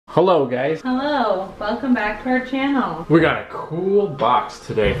Hello guys. Hello, welcome back to our channel. We got a cool box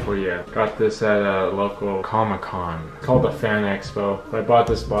today for you. Got this at a local Comic-Con. It's called the Fan Expo. I bought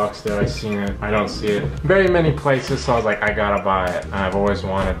this box there, I seen it. I don't see it very many places, so I was like, I gotta buy it. And I've always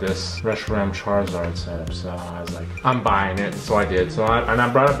wanted this Reshiram Charizard setup, so I was like, I'm buying it. So I did. I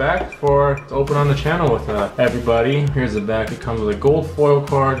brought it back to open on the channel with everybody. Here's the back. It comes with a gold foil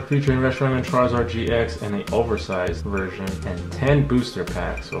card featuring Reshiram Charizard Gx and an oversized version and 10 booster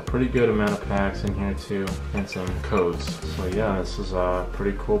packs. So a pretty good amount of packs in here too, and some codes. So yeah, this is a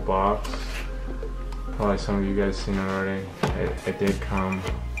pretty cool box. Probably some of you guys seen it already. It did come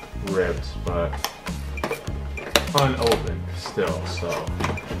ripped, but unopened still. So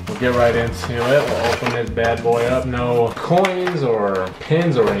we'll get right into it. We'll open this bad boy up. No coins or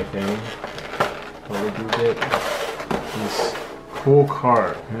pins or anything, but we do get this cool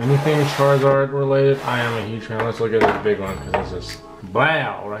card. Anything Charizard related, I am a huge fan. Let's look at this big one because it's just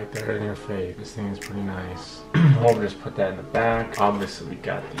wow right there in your face. This thing is pretty nice. We'll just put that in the back. Obviously we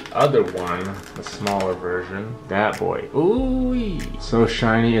got the other one, the smaller version. That boy, ooh, so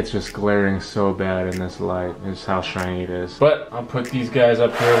shiny. It's just glaring so bad in this light. This is how shiny it is. But I'll put these guys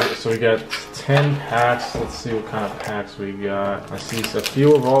up here. So we got 10 packs. Let's see what kind of packs we got. I see a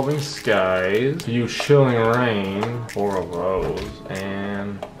few Evolving Skies, a few Chilling Rain, 4 of those,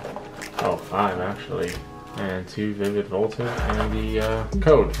 and 5 actually. And 2 Vivid Voltage and the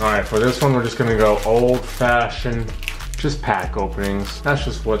code. Alright, for this one we're just gonna go old-fashioned, just pack openings. That's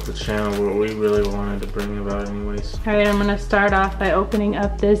just what the channel, we really wanted to bring about anyways. Alright, I'm gonna start off by opening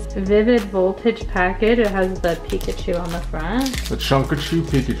up this Vivid Voltage package. It has the Pikachu on the front. The Chunkachu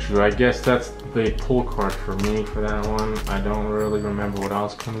Pikachu, I guess that's the pull card for me for that one. I don't really remember what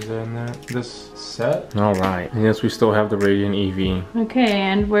else comes in this set. Alright, yes, we still have the Radiant Eevee. Okay,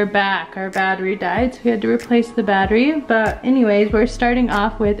 and we're back. Our battery died, so we had to replace the battery. But anyways, we're starting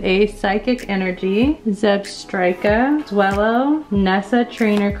off with a Psychic Energy, Zebstrika, Zwellow, Nessa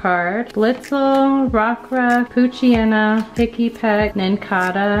Trainer card, Blitzel, Rockruff, Poochyena, Pikipek,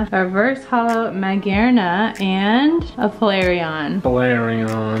 Nincada, a Reverse Hollow Magearna, and a Flareon.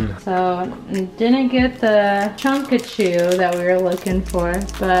 So didn't get the Chunkachu that we were looking for,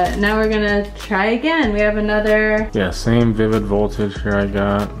 but now we're gonna try again. We have another. Yeah, same Vivid Voltage here I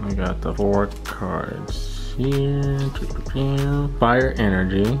got the 4 cards here. Fire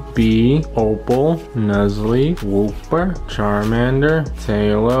Energy, B, Opal, Nuzly, Wooper, Charmander,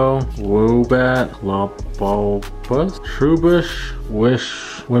 Tailo, Woobat, Lopopus, Trubush,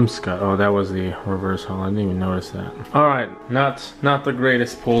 Whimsicott. Oh, that was the reverse holo. I didn't even notice that. Alright, not the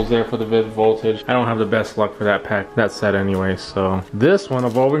greatest pulls there for the Vivid Voltage. I don't have the best luck for that set anyway, so. This one,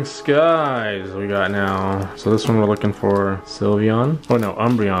 Evolving Skies, we got now. So this one we're looking for Sylveon. Oh no,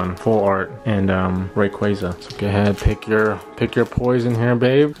 Umbreon, full art, and Rayquaza. So go ahead, pick your poison here,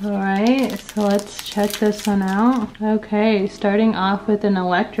 babe. Alright, so let's check this one out. Okay, starting off with an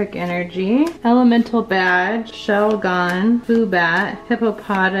Electric Energy, Elemental Badge, Shelgon, Boobat,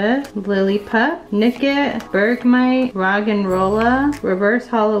 Hippopotas, Lillipup, Nickit, Bergmite, Roggenrola, Reverse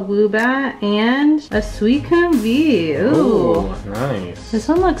Hollow Woobat, and a Suicune V. Ooh, nice. This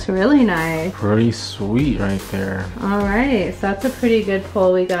one looks really nice. Pretty sweet right there. Alright, so that's a pretty good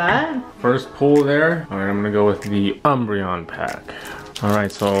pull we got. First pull there. Alright, I'm gonna go with the Umbreon pack.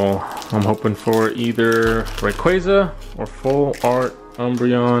 Alright, so I'm hoping for either Rayquaza or full art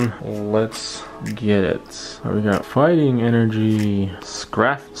Umbreon. Let's get it. We got Fighting Energy,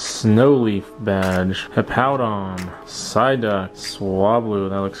 Scrap, Snowleaf Badge, Hippowdon, Psyduck, Swablu,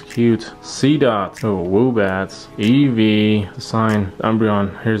 that looks cute, Seedot, oh, Woobats, Eevee, the sign,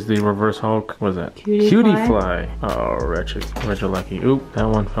 Umbreon, here's the reverse Hulk, what is that? Cutie Fly. Oh, Regieleki. Oop, that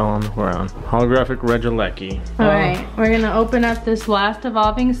one fell on the ground. Holographic Regieleki. Alright, we're gonna open up this last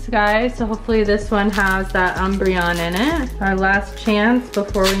Evolving Skies, so hopefully this one has that Umbreon in it. Our last chance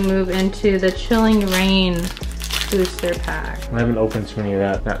before we move into the Chilling Rain booster pack. I haven't opened too many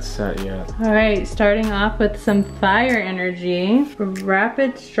of that set yet. Alright, starting off with some Fire Energy,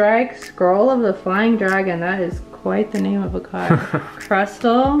 Rapid Strike, Scroll of the Flying Dragon. That is quite the name of a card.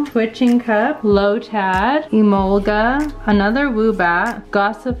 Crustle, Twitching Cup, Lotad, Emolga, another Woobat,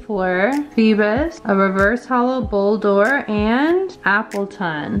 Gossifleur, Phoebus, a Reverse Hollow Bulldor, and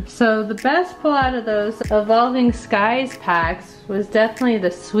Appleton. So the best pull out of those Evolving Skies packs was definitely the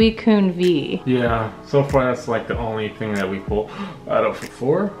Suicune V. Yeah, so far that's like the only thing that we pull out of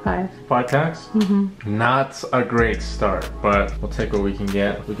 5 packs. Not a great start, but we'll take what we can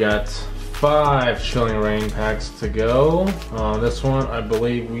get. We got 5 Chilling Rain packs to go. This one, I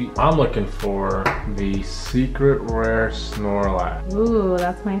believe I'm looking for the Secret Rare Snorlax. Ooh,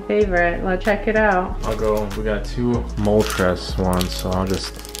 that's my favorite. Let's check it out. We got 2 Moltres ones, so I'll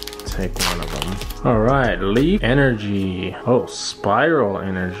just take one of them. All right, Leaf Energy. Oh, Spiral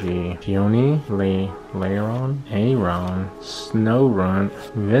Energy. Peony, Lairon, Aeron, Snorunt,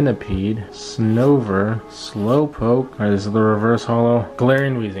 Venipede, Snover, Slowpoke. All right, this is the reverse holo.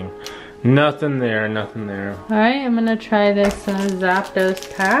 Galarian Weezing. Nothing there, nothing there. Alright, I'm gonna try this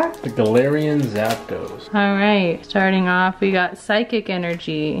Zapdos pack. The Galarian Zapdos. Alright, starting off, we got Psychic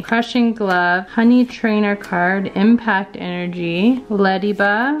Energy, Crushing Glove, Honey Trainer card, Impact Energy,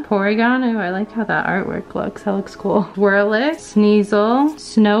 Leddyba, Porygon. Oh, I like how that artwork looks. That looks cool. Whirlix, Sneasel,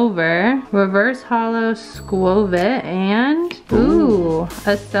 Snover, Reverse Holo Squovit, and ooh,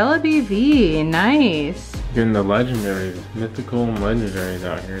 a Celebi V. Nice. Getting the legendaries, mythical and legendaries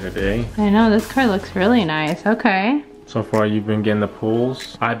out here today. I know, this card looks really nice. Okay. So far you've been getting the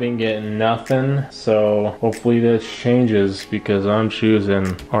pulls. I've been getting nothing. So hopefully this changes because I'm choosing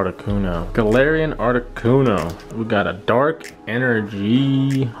Articuno. Galarian Articuno. We got a Dark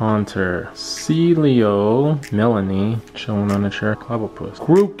Energy Haunter. Celio. Melanie. Chilling on a chair. Clobbopus.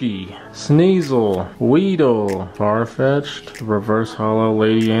 Grookey. Sneasel. Weedle. Farfetch'd. Reverse Holo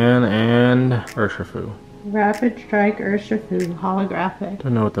Lady Anne. And Urshifu. Rapid Strike Urshifu, holographic.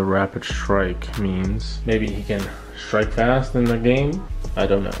 Don't know what the Rapid Strike means. Maybe he can strike fast in the game? I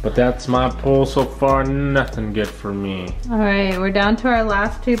don't know. But that's my pull so far. Nothing good for me. Alright, we're down to our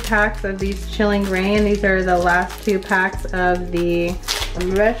last 2 packs of these Chilling Reign. These are the last 2 packs of the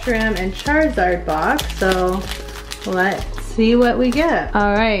Reshiram and Charizard box. So let's see what we get.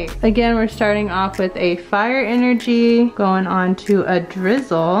 Alright, again we're starting off with a Fire Energy, going on to a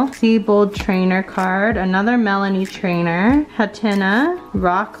Drizzle, Seabold Trainer card, another Melanie Trainer, Hatenna,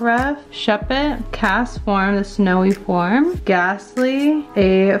 Rockruff, Shuppet, Cast Form, the Snowy Form, Ghastly,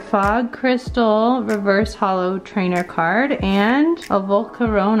 a Fog Crystal Reverse Holo Trainer card, and a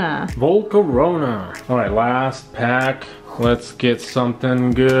Volcarona. Volcarona. Alright, last pack. Let's get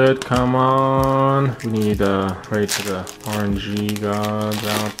something good. Come on. We need to pray to the RNG gods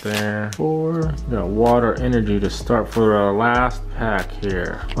out there. We got Water Energy to start for the last pack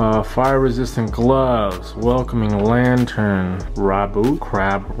here. Fire resistant gloves. Welcoming Lantern. Raboot.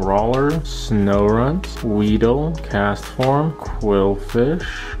 Crab Roller. Snorunt. Weedle. Cast Form. Quillfish.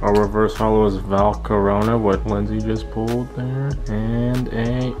 Our reverse holo is Volcarona, what Lindsay just pulled there. And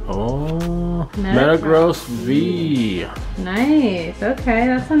a Metagross V. Nice. Okay,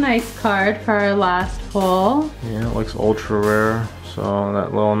 that's a nice card for our last pull. Yeah, it looks ultra rare. So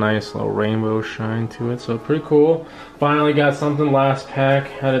that nice little rainbow shine to it. So pretty cool. Finally got something last pack.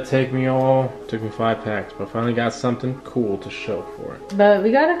 Had to take me 5 packs, but finally got something cool to show for it. But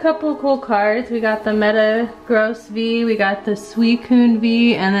we got a couple cool cards. We got the Metagross V, we got the Suicune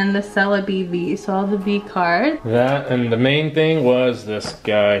V, and then the Celebi V. So all the V cards. That, and the main thing was this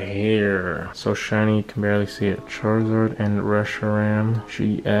guy here. So shiny, you can barely see it. Charizard and Reshiram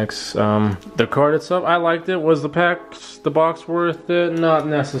GX. The card itself, I liked it. Was the box worth it? Not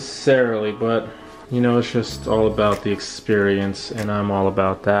necessarily, but you know, it's just all about the experience, and I'm all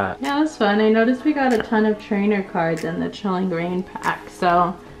about that. Yeah, it was fun. I noticed we got a ton of trainer cards in the Chilling Reign pack,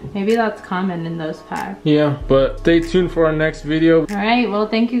 so maybe that's common in those packs. Yeah, but stay tuned for our next video. Alright, well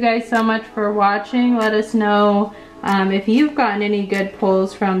thank you guys so much for watching. Let us know if you've gotten any good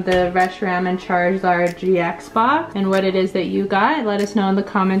pulls from the Reshiram and Charizard GX box and what it is that you got. Let us know in the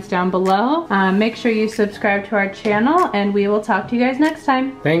comments down below. Make sure you subscribe to our channel, and we will talk to you guys next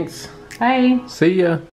time. Thanks. Bye. See ya.